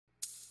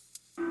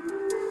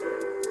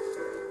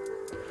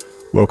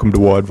Welcome to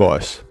Why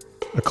Advice,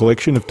 a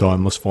collection of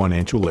timeless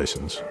financial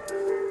lessons.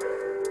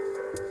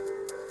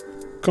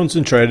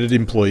 Concentrated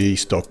employee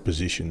stock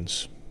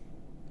positions.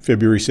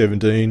 February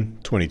 17,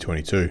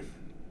 2022.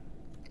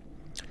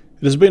 It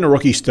has been a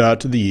rocky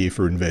start to the year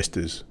for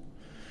investors.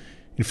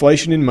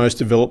 Inflation in most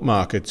developed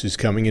markets is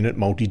coming in at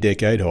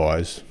multi-decade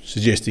highs,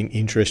 suggesting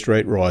interest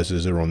rate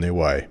rises are on their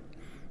way.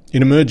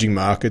 In emerging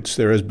markets,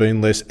 there has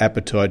been less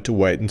appetite to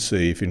wait and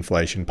see if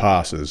inflation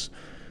passes,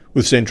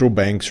 with central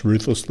banks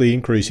ruthlessly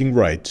increasing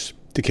rates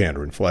to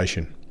counter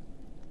inflation.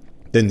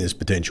 Then there's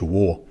potential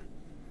war.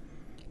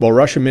 While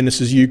Russia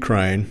menaces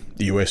Ukraine,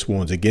 the US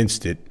warns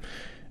against it,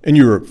 and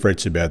Europe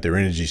frets about their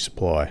energy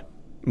supply,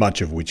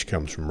 much of which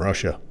comes from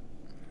Russia.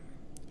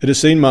 It has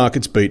seen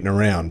markets beaten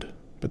around,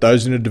 but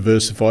those in a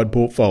diversified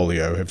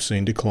portfolio have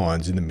seen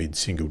declines in the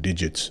mid-single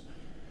digits.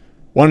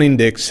 One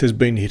index has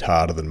been hit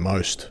harder than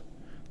most,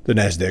 the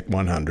Nasdaq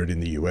 100 in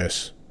the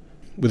US.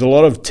 With a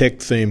lot of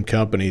tech-themed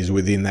companies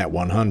within that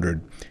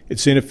 100,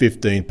 it's seen a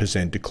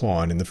 15%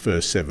 decline in the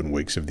first 7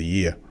 weeks of the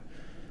year.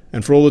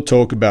 And for all the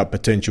talk about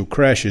potential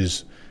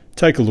crashes,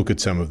 take a look at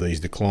some of these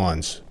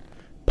declines.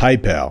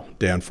 PayPal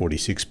down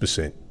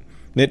 46%,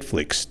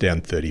 Netflix down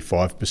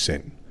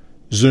 35%,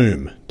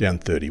 Zoom down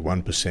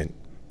 31%,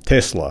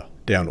 Tesla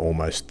down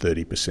almost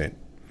 30%.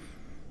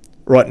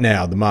 Right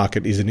now, the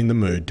market isn't in the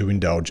mood to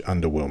indulge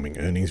underwhelming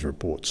earnings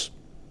reports.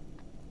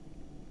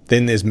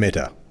 Then there's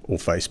Meta, or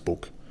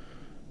Facebook.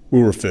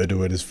 We'll refer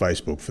to it as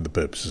Facebook for the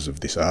purposes of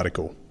this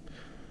article.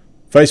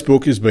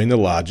 Facebook has been the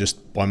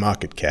largest by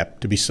market cap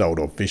to be sold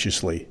off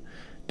viciously,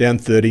 down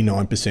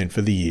 39%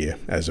 for the year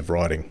as of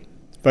writing.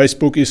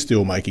 Facebook is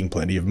still making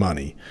plenty of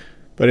money,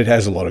 but it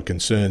has a lot of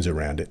concerns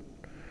around it.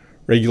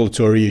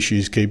 Regulatory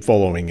issues keep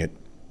following it,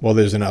 while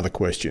there's another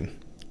question.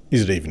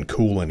 Is it even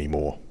cool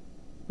anymore?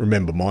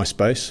 Remember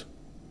MySpace?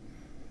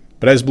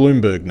 But as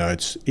Bloomberg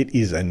notes, it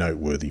is a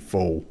noteworthy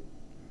fall.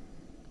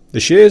 The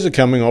shares are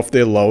coming off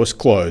their lowest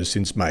close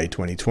since May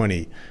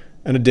 2020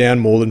 and are down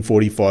more than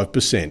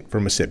 45%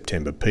 from a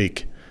September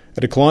peak,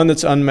 a decline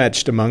that's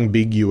unmatched among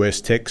big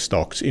US tech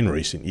stocks in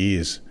recent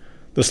years.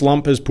 The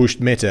slump has pushed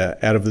Meta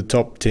out of the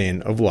top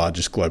 10 of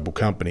largest global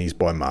companies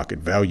by market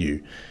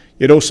value,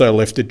 yet also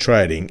left it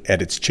trading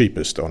at its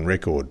cheapest on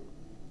record.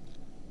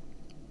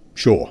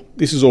 Sure,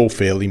 this is all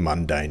fairly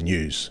mundane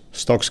news.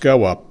 Stocks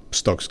go up,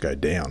 stocks go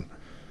down.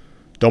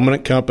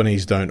 Dominant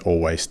companies don't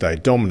always stay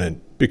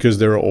dominant because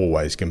there are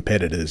always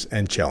competitors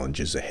and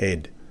challenges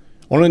ahead.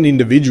 On an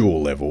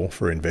individual level,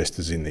 for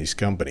investors in these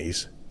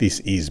companies, this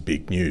is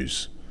big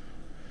news.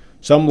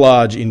 Some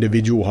large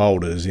individual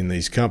holders in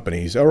these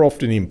companies are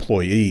often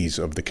employees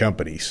of the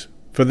companies.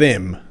 For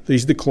them,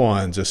 these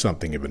declines are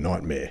something of a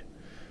nightmare.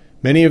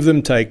 Many of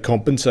them take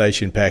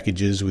compensation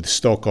packages with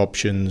stock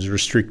options,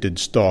 restricted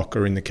stock,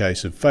 or in the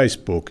case of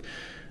Facebook,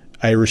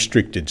 a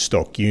restricted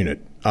stock unit,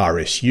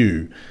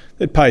 RSU,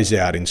 that pays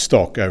out in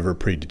stock over a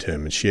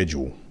predetermined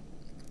schedule.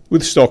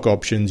 With stock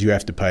options, you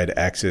have to pay to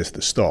access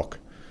the stock.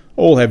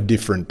 All have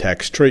different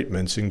tax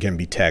treatments and can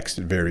be taxed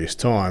at various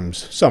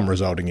times, some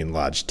resulting in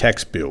large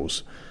tax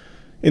bills.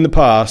 In the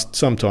past,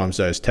 sometimes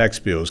those tax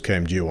bills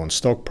came due on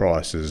stock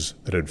prices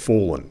that had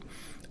fallen,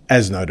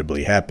 as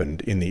notably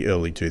happened in the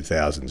early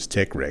 2000s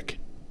tech wreck.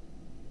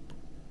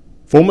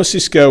 Former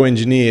Cisco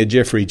engineer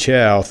Jeffrey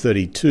Chow,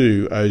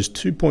 32, owes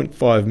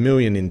 $2.5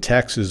 million in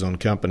taxes on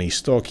company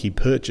stock he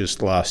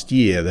purchased last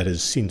year that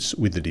has since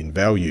withered in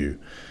value.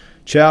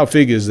 Chow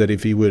figures that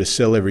if he were to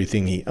sell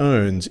everything he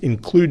owns,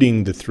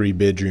 including the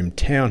 3-bedroom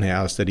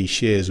townhouse that he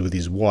shares with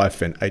his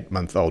wife and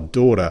 8-month-old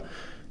daughter,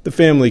 the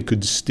family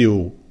could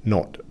still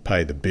not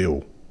pay the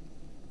bill.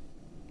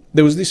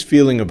 There was this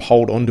feeling of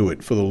hold onto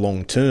it for the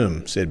long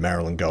term, said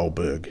Marilyn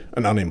Goldberg,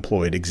 an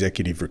unemployed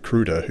executive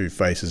recruiter who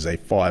faces a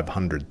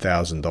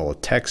 $500,000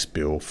 tax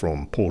bill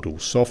from Portal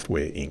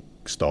Software Inc.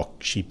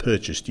 stock she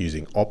purchased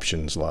using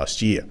options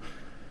last year.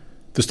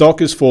 The stock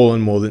has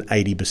fallen more than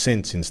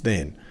 80% since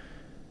then.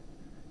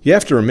 You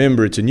have to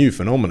remember it's a new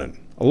phenomenon.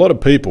 A lot of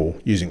people,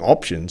 using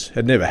options,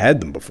 had never had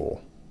them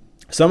before.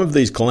 Some of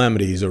these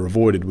calamities are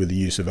avoided with the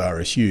use of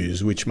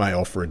RSUs, which may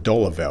offer a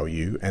dollar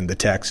value and the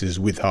tax is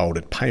withheld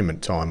at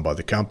payment time by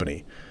the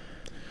company.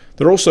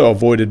 They're also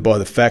avoided by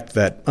the fact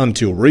that,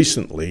 until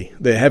recently,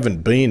 there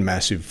haven't been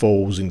massive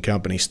falls in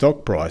company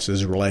stock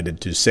prices related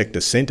to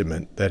sector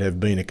sentiment that have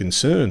been a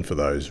concern for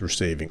those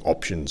receiving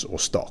options or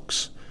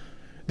stocks.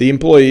 The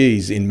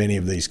employees in many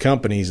of these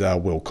companies are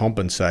well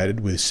compensated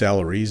with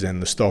salaries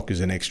and the stock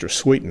is an extra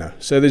sweetener,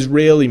 so there's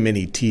rarely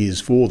many tiers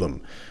for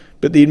them.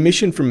 But the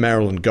admission from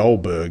Marilyn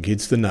Goldberg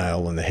hits the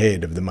nail on the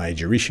head of the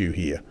major issue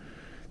here.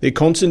 They're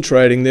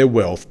concentrating their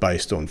wealth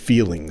based on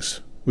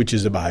feelings, which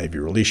is a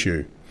behavioural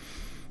issue.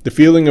 The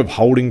feeling of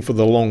holding for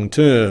the long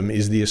term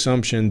is the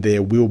assumption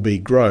there will be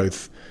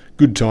growth,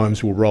 good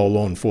times will roll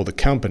on for the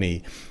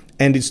company,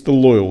 and it's the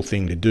loyal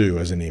thing to do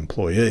as an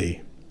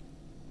employee.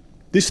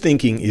 This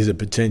thinking is a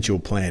potential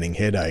planning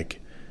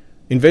headache.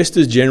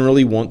 Investors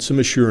generally want some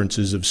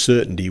assurances of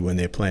certainty when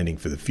they're planning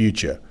for the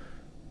future.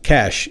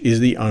 Cash is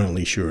the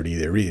only surety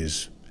there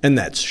is, and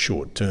that's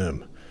short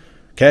term.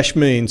 Cash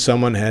means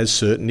someone has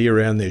certainty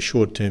around their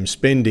short-term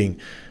spending,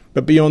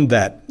 but beyond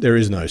that, there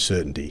is no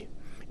certainty.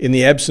 In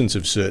the absence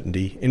of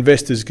certainty,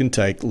 investors can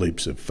take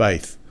leaps of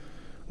faith.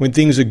 When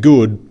things are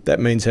good, that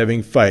means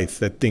having faith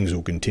that things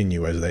will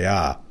continue as they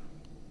are,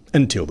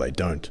 until they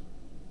don't.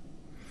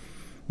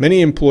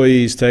 Many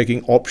employees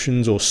taking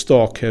options or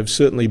stock have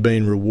certainly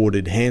been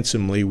rewarded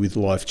handsomely with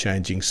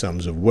life-changing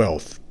sums of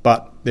wealth,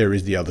 but there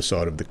is the other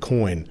side of the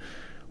coin.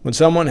 When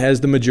someone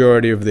has the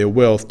majority of their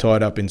wealth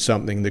tied up in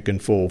something that can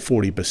fall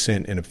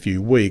 40% in a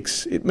few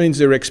weeks, it means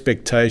their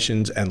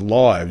expectations and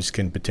lives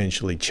can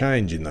potentially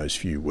change in those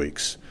few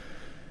weeks.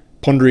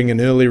 Pondering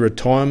an early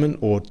retirement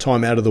or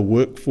time out of the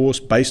workforce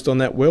based on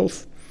that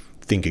wealth?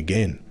 Think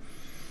again.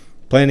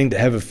 Planning to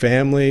have a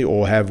family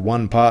or have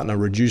one partner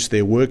reduce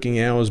their working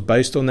hours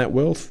based on that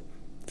wealth?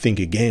 Think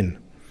again.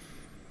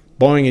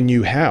 Buying a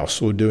new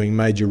house or doing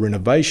major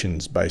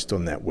renovations based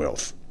on that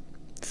wealth?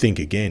 Think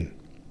again.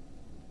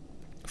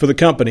 For the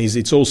companies,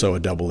 it's also a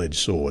double-edged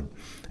sword.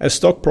 As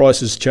stock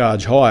prices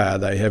charge higher,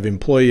 they have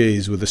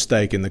employees with a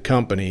stake in the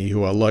company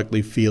who are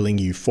likely feeling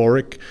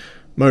euphoric,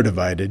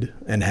 motivated,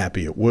 and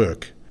happy at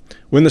work.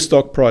 When the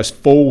stock price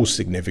falls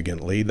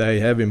significantly, they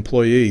have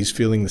employees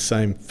feeling the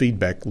same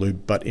feedback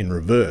loop but in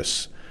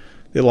reverse.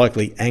 They're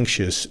likely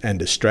anxious and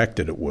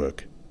distracted at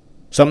work,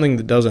 something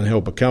that doesn't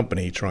help a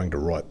company trying to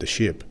right the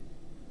ship.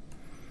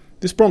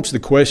 This prompts the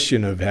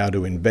question of how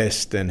to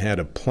invest and how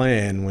to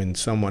plan when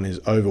someone is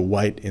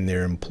overweight in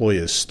their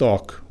employer's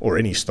stock, or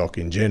any stock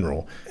in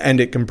general, and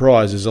it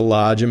comprises a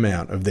large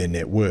amount of their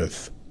net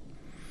worth.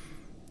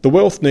 The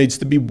wealth needs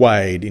to be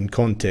weighed in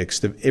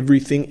context of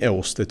everything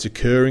else that's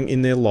occurring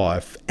in their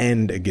life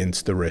and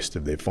against the rest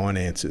of their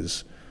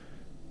finances.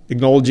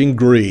 Acknowledging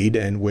greed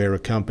and where a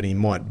company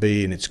might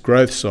be in its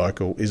growth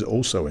cycle is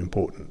also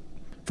important.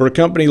 For a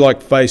company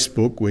like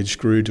Facebook, which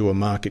grew to a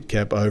market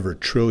cap over $1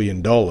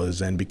 trillion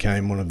and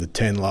became one of the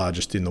 10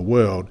 largest in the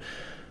world,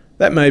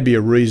 that may be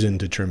a reason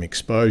to trim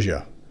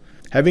exposure.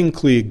 Having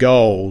clear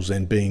goals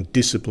and being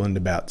disciplined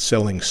about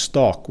selling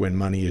stock when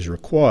money is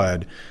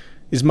required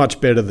is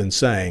much better than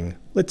saying,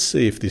 let's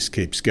see if this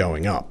keeps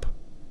going up.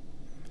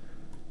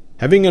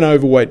 Having an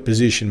overweight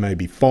position may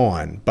be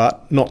fine,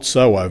 but not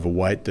so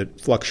overweight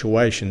that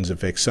fluctuations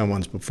affect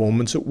someone's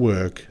performance at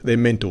work, their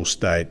mental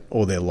state,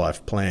 or their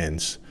life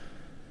plans.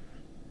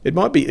 It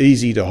might be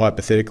easy to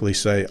hypothetically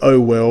say, oh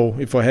well,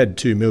 if I had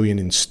 $2 million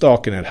in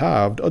stock and it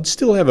halved, I'd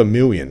still have $1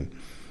 million.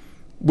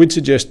 We'd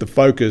suggest the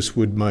focus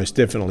would most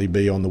definitely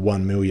be on the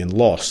 $1 million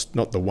lost,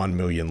 not the $1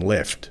 million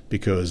left,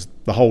 because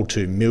the whole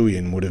 $2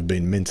 million would have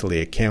been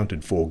mentally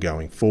accounted for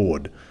going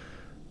forward.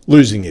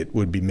 Losing it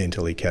would be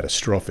mentally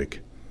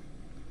catastrophic.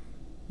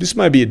 This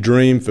may be a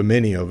dream for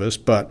many of us,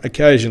 but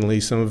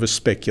occasionally some of us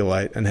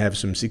speculate and have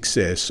some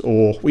success,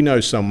 or we know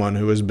someone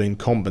who has been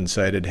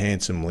compensated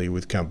handsomely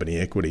with company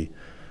equity.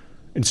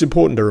 It's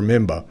important to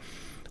remember,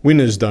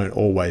 winners don't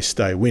always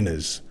stay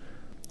winners.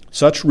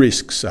 Such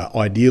risks are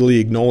ideally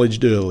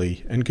acknowledged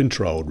early and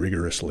controlled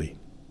rigorously.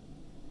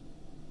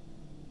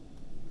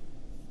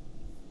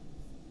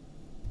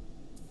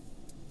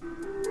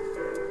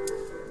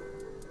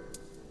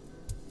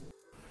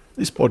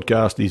 This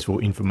podcast is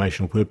for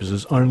informational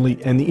purposes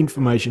only, and the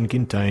information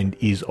contained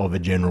is of a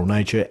general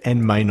nature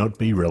and may not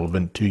be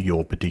relevant to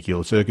your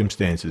particular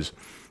circumstances.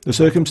 The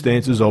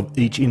circumstances of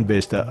each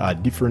investor are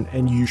different,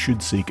 and you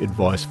should seek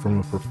advice from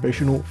a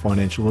professional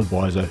financial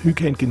advisor who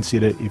can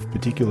consider if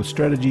particular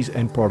strategies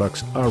and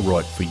products are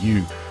right for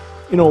you.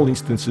 In all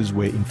instances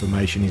where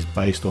information is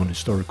based on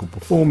historical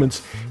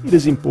performance, it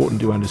is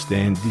important to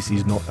understand this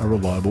is not a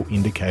reliable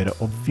indicator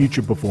of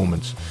future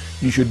performance.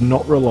 You should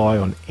not rely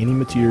on any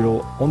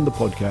material on the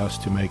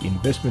podcast to make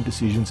investment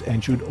decisions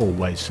and should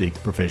always seek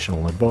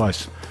professional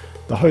advice.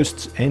 The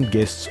hosts and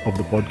guests of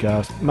the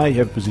podcast may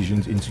have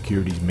positions in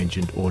securities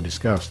mentioned or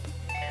discussed.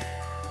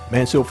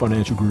 Mansell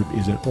Financial Group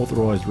is an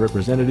authorised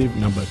representative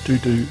number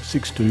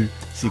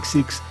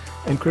 226266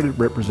 and credit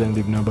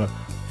representative number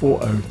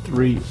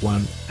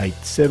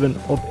 403187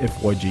 of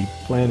FYG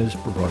Planners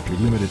Proprietary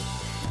Limited,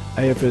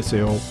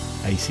 AFSL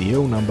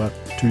ACL number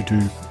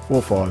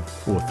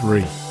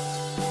 224543.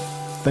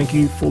 Thank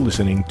you for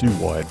listening to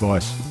Why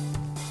Advice.